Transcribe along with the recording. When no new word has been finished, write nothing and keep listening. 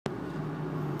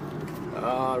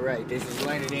Alright, this is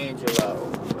Leonard Angelo.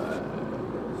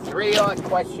 3 odd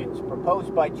questions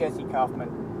proposed by Jesse Kaufman.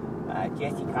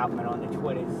 Jesse Kaufman on the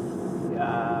Twitters.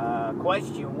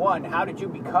 Question 1, how did you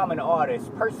become an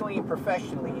artist? Personally and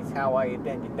professionally is how I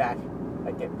intended that.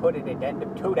 I did put an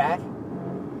addendum to that.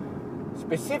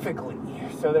 Specifically,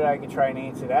 so that I can try and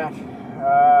answer that.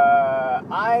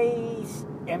 I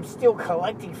am still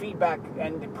collecting feedback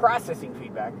and processing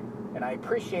feedback. And I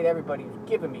appreciate everybody who's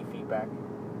given me feedback.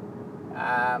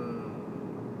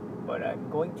 But I'm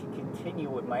going to continue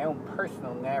with my own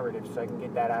personal narrative so I can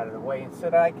get that out of the way and so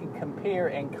that I can compare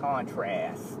and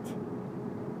contrast.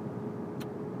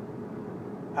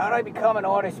 How did I become an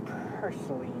artist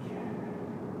personally?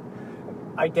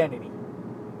 Identity.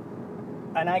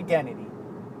 An identity.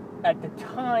 At the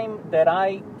time that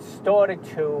I started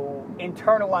to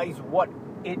internalize what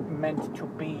it meant to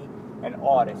be an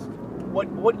artist,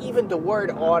 what even the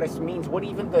word artist means, what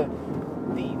even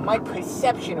my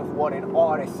perception of what an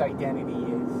artist's identity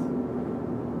is,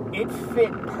 it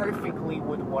fit perfectly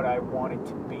with what I wanted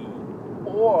to be,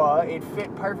 or it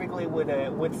fit perfectly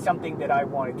with something that I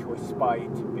wanted to aspire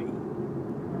to be.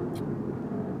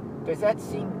 Does that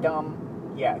seem dumb?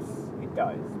 Yes, it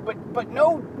does. But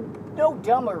no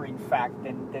dumber, in fact,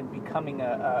 than becoming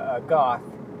a goth.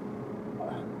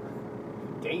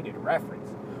 Dated reference,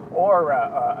 or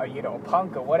a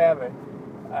punk or whatever.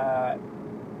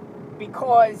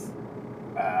 Because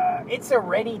it's a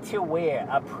ready-to-wear,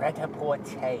 a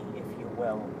pret-a-porter, if you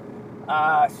will.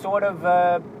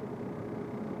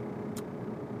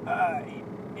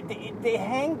 They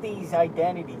hang these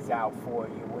identities out for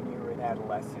you when you're an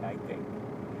adolescent, I think.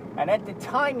 And at the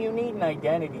time you need an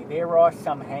identity, there are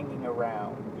some hanging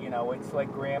around. It's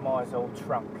like grandma's old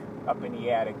trunk up in the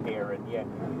attic there, and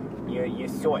you're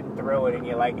sorting through it, and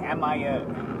you're like, am I a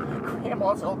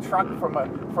grandma's old trunk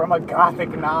from a gothic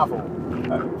novel,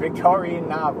 a Victorian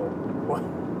novel?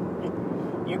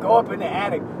 You go up in the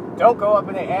attic. Don't go up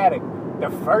in the attic. The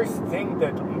first thing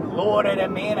the Lord of the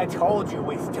Manor told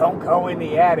you is don't go in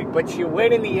the attic, but you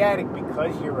went in the attic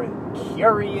because you're a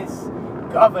curious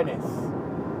governess.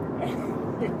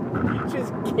 You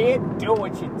just can't do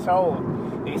what you're told.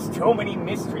 There's too many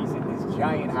mysteries in this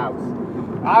giant house.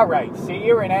 Alright, so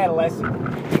you're an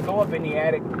adolescent, you go up in the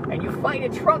attic, and you find a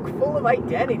trunk full of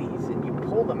identities, and you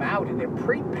pull them out, and they're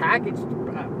pre-packaged,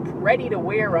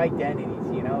 ready-to-wear identities.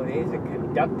 There's a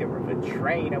conductor of a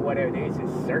train or whatever, there's a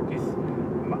circus,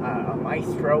 a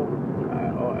maestro,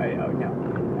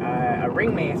 a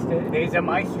ringmaster, there's a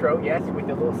maestro, yes, with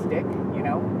the little stick,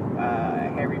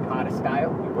 Harry Potter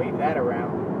style, you wave that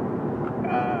around,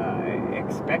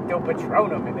 expecto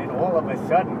patronum, and then all of a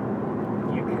sudden,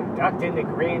 you conduct in the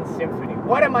Grand Symphony.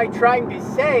 What am I trying to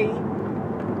say?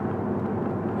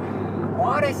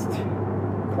 Artist,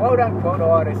 quote-unquote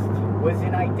artist, was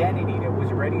an identity that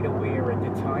was ready to wear at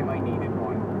the time I needed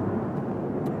one.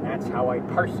 And that's how I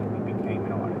personally became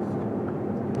an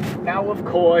artist. Now, of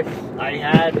course, I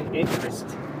had interest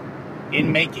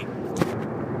in making,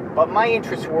 but my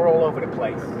interests were all over the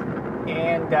place.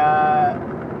 And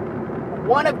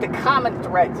one of the common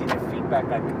threads in the feedback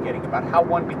I've been getting about how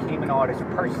one became an artist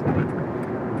personally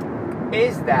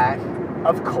is that,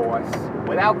 of course,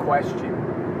 without question,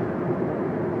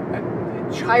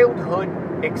 childhood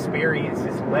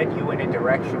experiences led you in a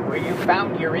direction where you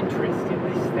found your interest in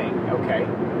this thing, okay?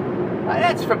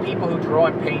 That's for people who draw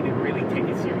and paint and really take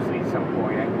it seriously at some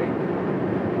point, I think.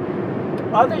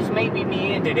 Others maybe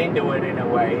meandered into it in a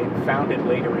way and found it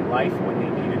later in life when they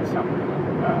needed something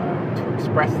to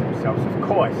express themselves, of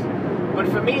course. But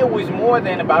for me, it was more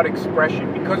than about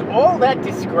expression, because all that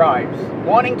describes,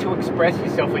 wanting to express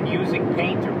yourself and using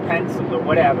paint or pencil or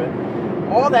whatever,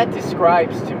 all that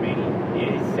describes to me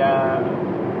is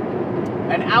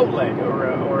an outlet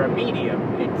or a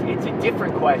medium. It's a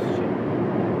different question.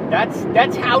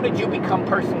 That's how did you become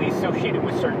personally associated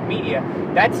with certain media?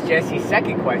 That's Jesse's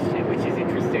second question, which is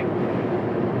interesting.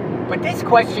 But this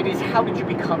question is, how did you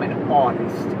become an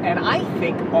artist? And I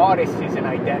think artist is an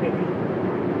identity.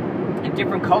 And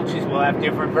different cultures will have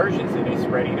different versions of this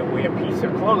ready-to-wear piece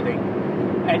of clothing.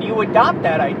 And you adopt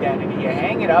that identity, you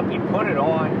hang it up, you put it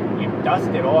on, you dust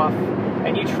it off,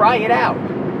 and you try it out.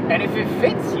 And if it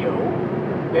fits you,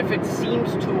 if it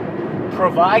seems to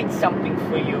provide something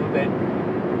for you that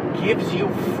gives you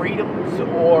freedoms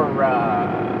or,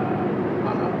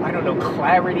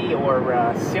 clarity,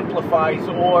 or simplifies,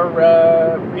 or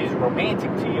is romantic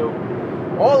to you,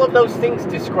 all of those things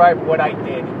describe what I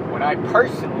did when I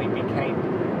personally became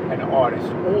an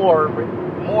artist, or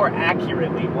more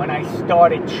accurately, when I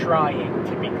started trying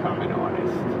to become an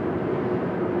artist.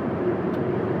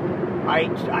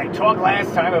 I talked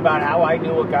last time about how I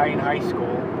knew a guy in high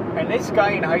school And this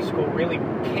guy in high school really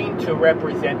came to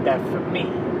represent that for me.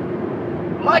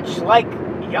 Much like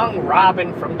young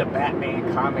Robin from the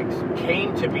Batman comics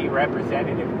came to be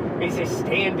representative, is a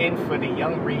stand-in for the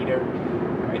young reader.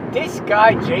 This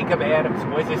guy, Jacob Adams,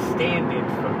 was a stand-in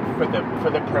for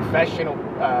the professional,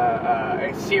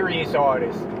 serious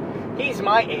artist. He's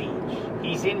my age.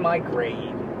 He's in my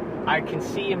grade. I can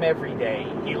see him every day.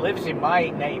 He lives in my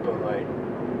neighborhood.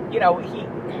 You know,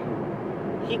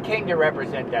 he came to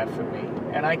represent that for me.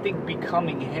 And I think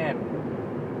becoming him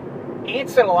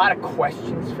answered a lot of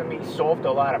questions for me, solved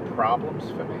a lot of problems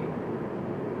for me.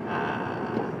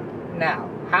 Now,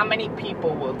 how many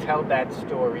people will tell that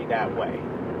story that way?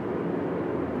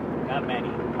 Not many.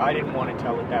 I didn't want to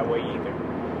tell it that way either.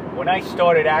 When I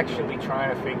started actually trying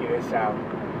to figure this out,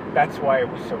 that's why it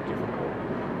was so difficult.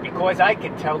 Because I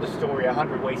could tell the story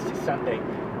 100 Ways to Sunday.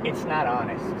 It's not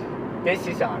honest. This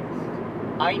is honest.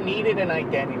 I needed an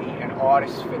identity, and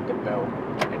artists fit the bill.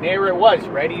 And there it was,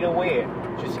 ready to wear,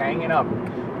 just hanging up.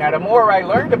 Now, the more I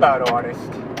learned about artists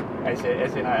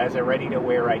as a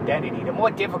ready-to-wear identity, the more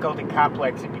difficult and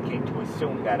complex it became to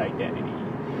assume that identity.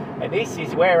 And this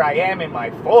is where I am in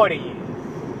my 40s.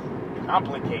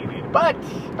 Complicated. But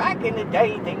back in the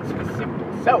day, things were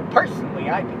simple. So, personally,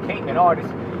 I became an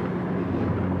artist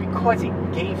because it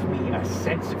gave me a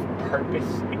sense of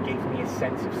purpose. It gave me a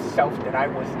sense of self that I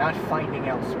was not finding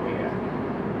elsewhere.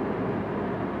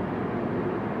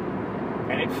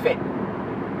 And it fit.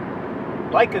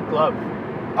 Like a glove.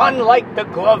 Unlike the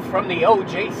glove from the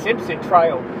O.J. Simpson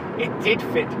trial, it did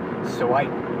fit, so I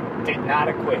did not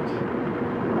acquit.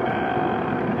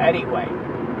 Anyway.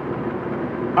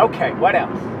 Okay, what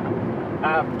else?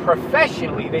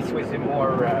 Professionally, this was a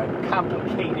more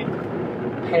complicated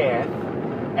path,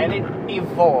 and it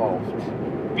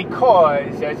evolved.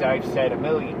 Because, as I've said a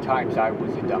million times, I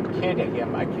was a dumb kid.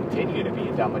 Again, I continue to be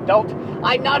a dumb adult.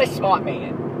 I'm not a smart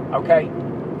man, okay?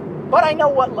 But I know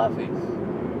what love is.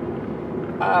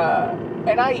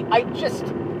 And I just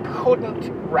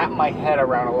couldn't wrap my head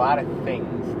around a lot of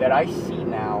things that I see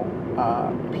now,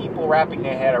 people wrapping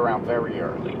their head around very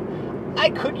early. I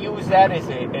could use that as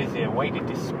a way to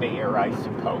despair, I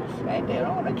suppose. And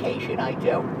on occasion I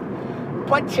do.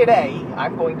 But today,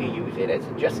 I'm going to use it as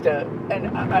just an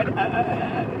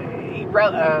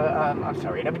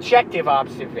objective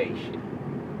observation.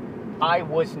 I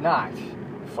was not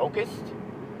focused.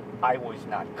 I was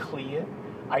not clear.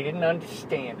 I didn't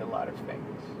understand a lot of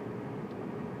things.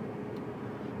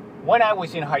 When I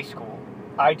was in high school,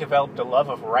 I developed a love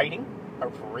of writing,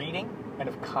 of reading, and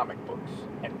of comic books.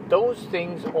 And those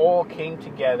things all came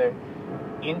together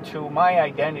into my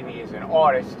identity as an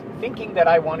artist, thinking that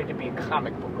I wanted to be a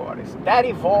comic book artist. That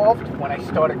evolved when I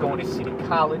started going to City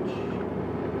College.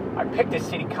 I picked a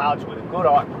City College with a good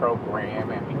art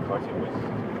program, and because it was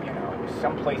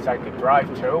someplace I could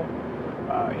drive to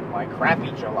in my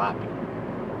crappy jalopy.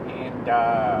 And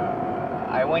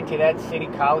I went to that City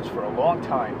College for a long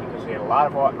time because they had a lot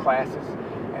of art classes,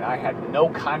 and I had no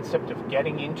concept of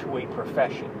getting into a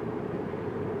profession.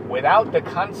 Without the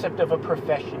concept of a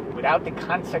profession, without the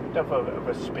concept of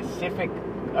a specific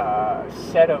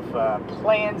set of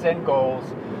plans and goals,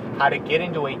 how to get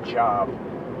into a job,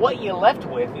 what you're left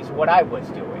with is what I was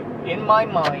doing. In my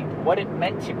mind, what it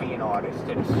meant to be an artist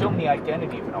and assume the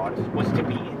identity of an artist was to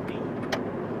be indie.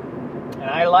 And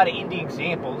I had a lot of indie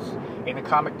examples in the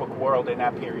comic book world in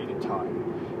that period of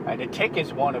time. And The Tick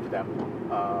is one of them.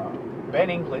 Ben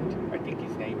England, I think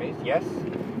his name is, yes.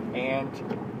 And,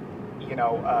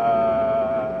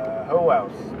 who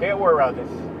else? There were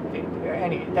others.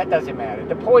 Anyway, that doesn't matter.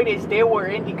 The point is, there were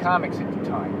indie comics at the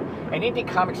time. And indie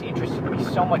comics interested me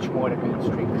so much more than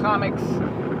mainstream comics.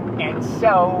 And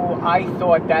so I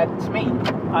thought, that's me.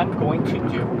 I'm going to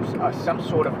do some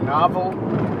sort of novel.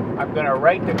 I'm going to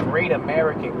write the great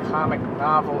American comic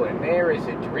novel. And there is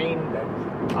a dream that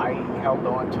I held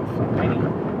on to for many,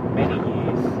 many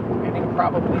years. And I'm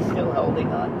probably still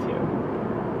holding on to.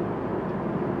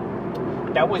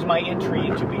 That was my entry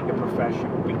into being a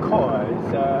professional,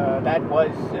 because that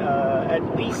was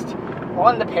at least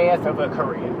on the path of a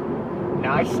career.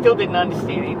 Now, I still didn't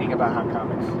understand anything about how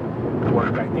comics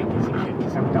worked, I think, as a kid,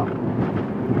 because I'm dumb.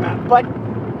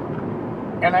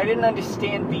 And I didn't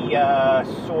understand the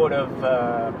sort of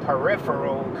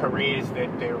peripheral careers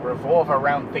that revolve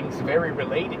around things very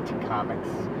related to comics.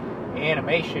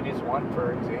 Animation is one,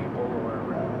 for example, or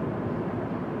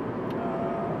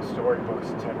storybooks,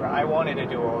 etc. I wanted to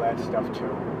do all that stuff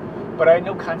too, but I had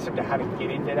no concept of how to get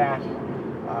into that.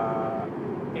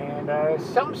 And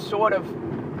some sort of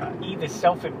either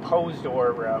self-imposed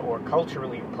or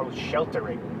culturally imposed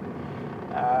sheltering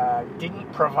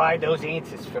didn't provide those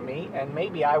answers for me, and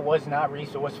maybe I was not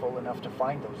resourceful enough to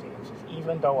find those answers.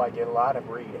 Even though I did a lot of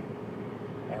reading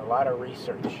and a lot of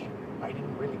research, I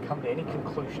didn't really come to any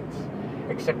conclusions.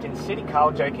 Except in City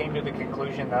College, I came to the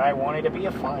conclusion that I wanted to be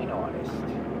a fine artist.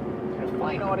 And a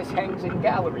fine artist hangs in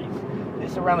galleries.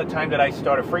 This is around the time that I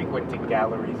started frequenting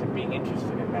galleries and being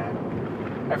interested in that.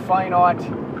 And fine art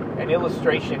and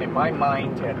illustration, in my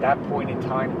mind, at that point in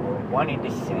time, were one and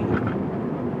the same.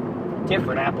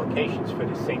 Different applications for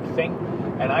the same thing,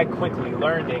 and I quickly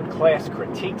learned in class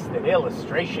critiques that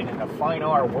illustration and the fine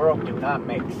art world do not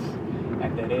mix,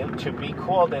 and that to be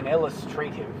called an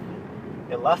illustrative,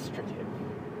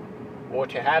 or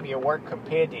to have your work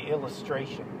compared to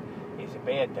illustration is a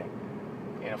bad thing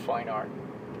in a fine art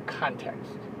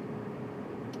context.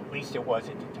 At least it was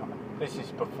at the time. This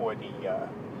is before the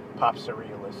pop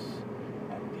surrealists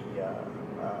and the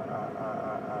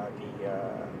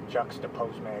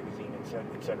Juxtapoz magazine,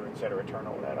 etc., turn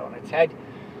all that on its head.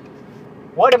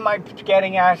 What am I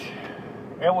getting at?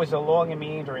 It was a long and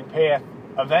meandering path.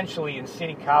 Eventually, in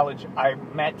City College, I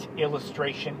met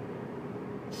illustration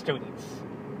students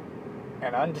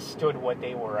and understood what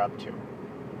they were up to.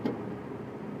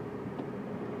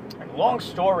 And long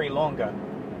story longer,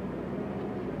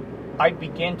 I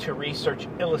began to research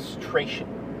illustration.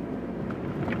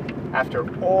 After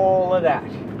all of that,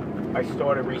 I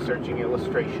started researching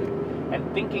illustration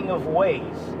and thinking of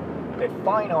ways that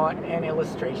fine art and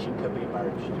illustration could be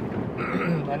merged.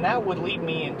 And that would lead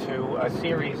me into a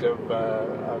series of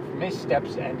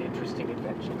missteps and interesting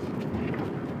adventures.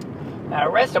 Now,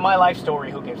 the rest of my life story,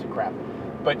 who gives a crap?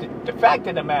 But the fact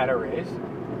of the matter is,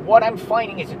 what I'm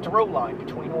finding is a through line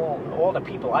between all the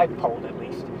people I've polled, at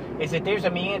least, is that there's a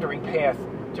meandering path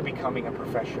to becoming a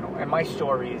professional. And my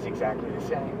story is exactly the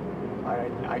same.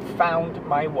 I found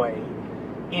my way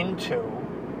into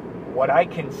what I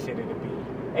consider to be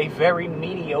a very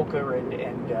mediocre and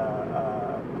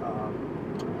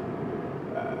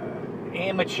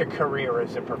amateur career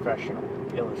as a professional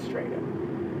illustrator.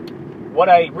 What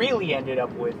I really ended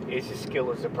up with is a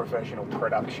skill as a professional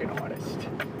production artist.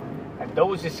 And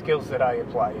those are skills that I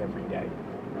apply every day.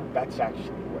 That's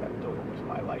actually what I'm doing with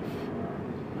my life.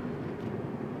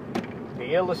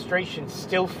 The illustration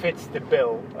still fits the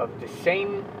bill of the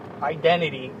same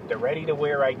identity, the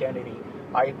ready-to-wear identity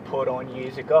I put on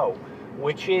years ago,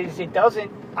 which is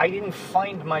I didn't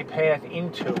find my path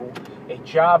into a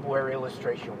job where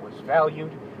illustration was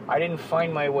valued. I didn't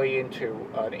find my way into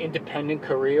an independent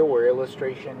career where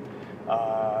illustration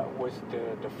was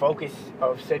the focus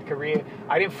of said career.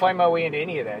 I didn't find my way into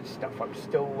any of that stuff. I'm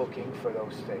still looking for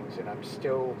those things, and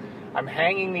I'm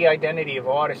hanging the identity of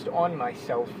artist on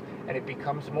myself, and it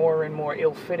becomes more and more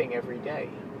ill-fitting every day.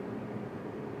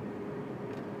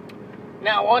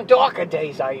 Now, on darker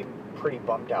days, I'm pretty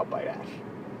bummed out by that.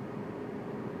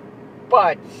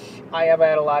 But I have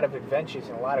had a lot of adventures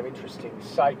and a lot of interesting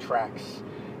sidetracks,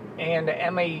 and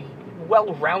am a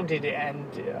well-rounded and,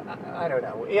 I don't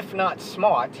know, if not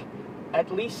smart,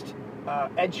 at least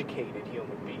educated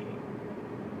human being.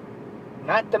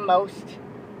 Not the most,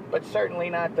 but certainly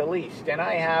not the least. And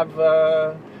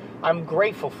I'm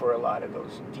grateful for a lot of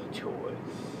those detours.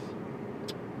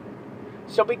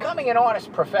 So becoming an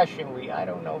artist professionally, I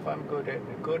don't know if I'm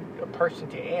a person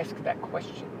to ask that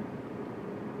question.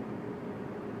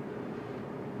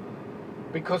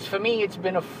 Because for me, it's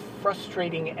been a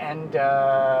frustrating and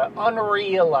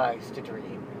unrealized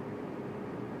dream.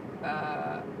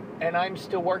 And I'm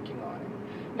still working on it.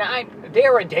 Now,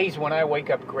 there are days when I wake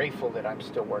up grateful that I'm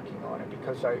still working on it,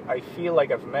 because I feel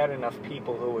like I've met enough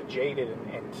people who are jaded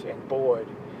and bored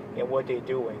in what they're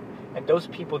doing. And those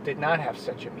people did not have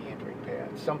such a meandering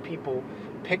path. Some people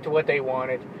picked what they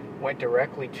wanted, went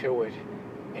directly to it,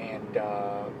 and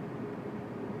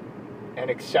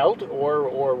excelled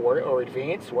or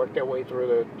advanced, worked their way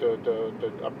through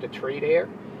the up the tree there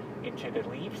into the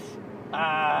leaves.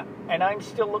 And I'm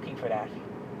still looking for that.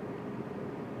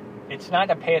 It's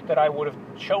not a path that I would have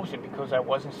chosen because I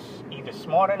wasn't either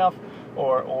smart enough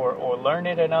or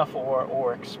learned enough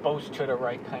or exposed to the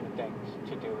right kind of things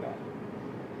to do that.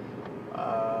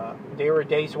 There are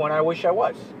days when I wish I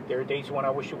was. There are days when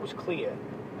I wish it was clear.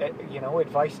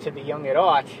 Advice to the young at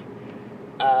art.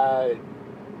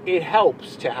 It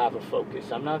helps to have a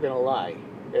focus. I'm not going to lie.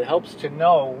 It helps to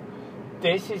know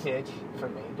this is it for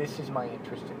me. This is my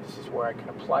interest, and this is where I can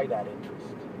apply that interest.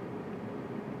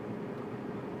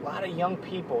 A lot of young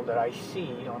people that I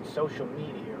see on social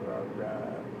media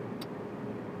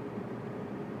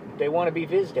they want to be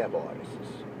viz dev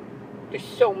artists. There's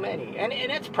so many, and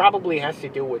that probably has to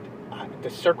do with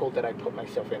the circle that I put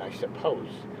myself in, I suppose.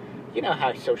 You know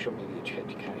how social media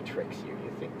kind of tricks you.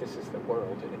 You think this is the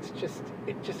world, and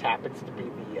it just happens to be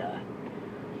the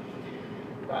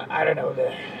I don't know,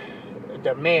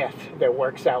 the math that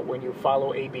works out when you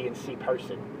follow A, B, and C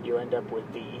person. You end up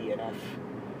with D, E, and F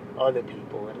other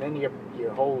people, and then your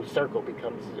whole circle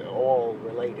becomes all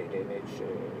related, and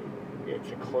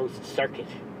it's a closed circuit.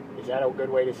 Is that a good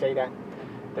way to say that?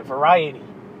 The variety.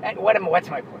 And what's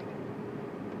my point?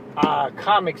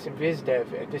 Comics and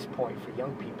VizDev at this point for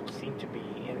young people seem to be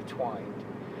intertwined.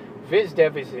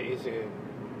 VizDev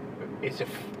is a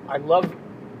I love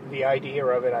the idea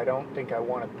of it. I don't think I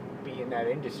want to be in that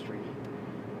industry,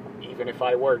 even if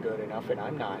I were good enough, and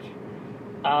I'm not.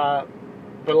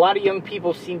 But a lot of young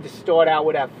people seem to start out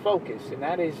without focus, and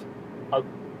that is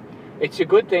it's a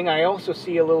good thing. I also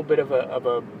see a little bit of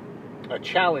a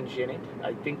challenge in it.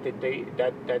 I think that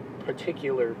that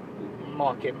particular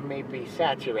market may be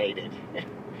saturated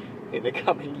in the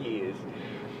coming years.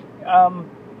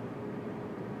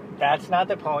 That's not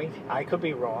the point. I could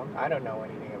be wrong. I don't know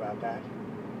anything about that.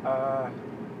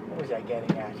 What was I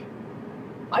getting at?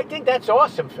 I think that's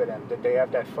awesome for them, that they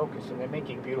have that focus and they're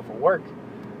making beautiful work.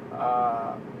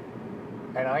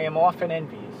 And I am often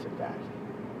envious of that.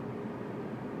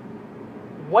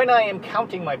 When I am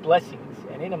counting my blessings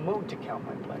and in a mood to count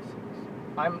my blessings,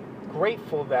 I'm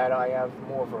grateful that I have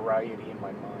more variety in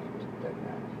my mind than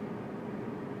that.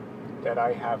 That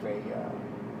I have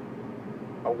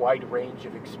a wide range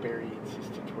of experiences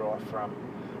to draw from,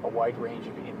 a wide range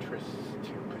of interests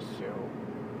to pursue.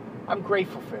 I'm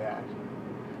grateful for that.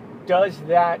 Does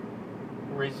that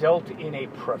result in a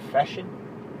profession?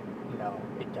 No,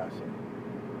 it doesn't.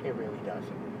 It really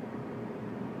doesn't.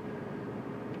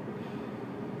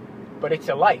 But it's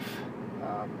a life.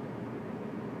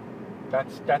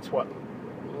 That's what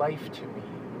life to me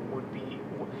would be.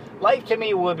 Life to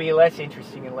me would be less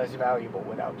interesting and less valuable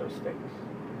without those things.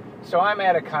 So I'm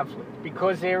at a conflict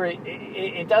because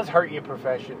it does hurt your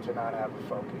profession to not have a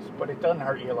focus, but it doesn't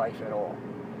hurt your life at all.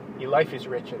 Your life is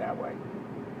richer that way.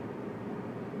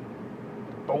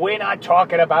 But we're not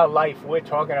talking about life. We're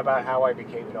talking about how I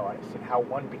became an artist and how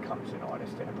one becomes an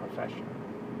artist in a profession.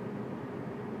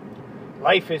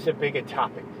 Life is a bigger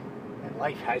topic, and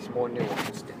life has more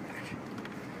nuance than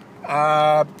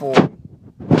that. Boy,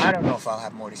 I don't know if I'll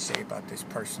have more to say about this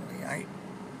personally.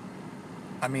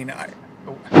 I mean,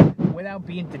 without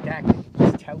being didactic,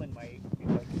 just telling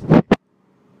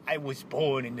I was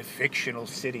born in the fictional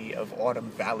city of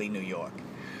Autumn Valley, New York.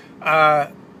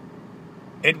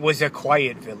 It was a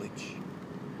quiet village.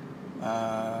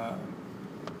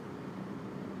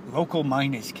 Local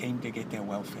miners came to get their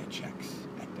welfare checks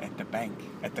at the bank,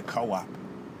 at the co-op,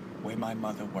 where my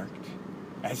mother worked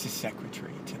as a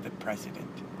secretary to the president.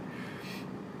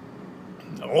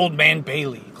 Old man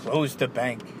Bailey closed the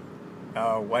bank.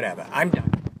 Whatever. I'm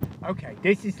done. Okay,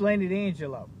 this is Leonard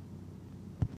Angelo.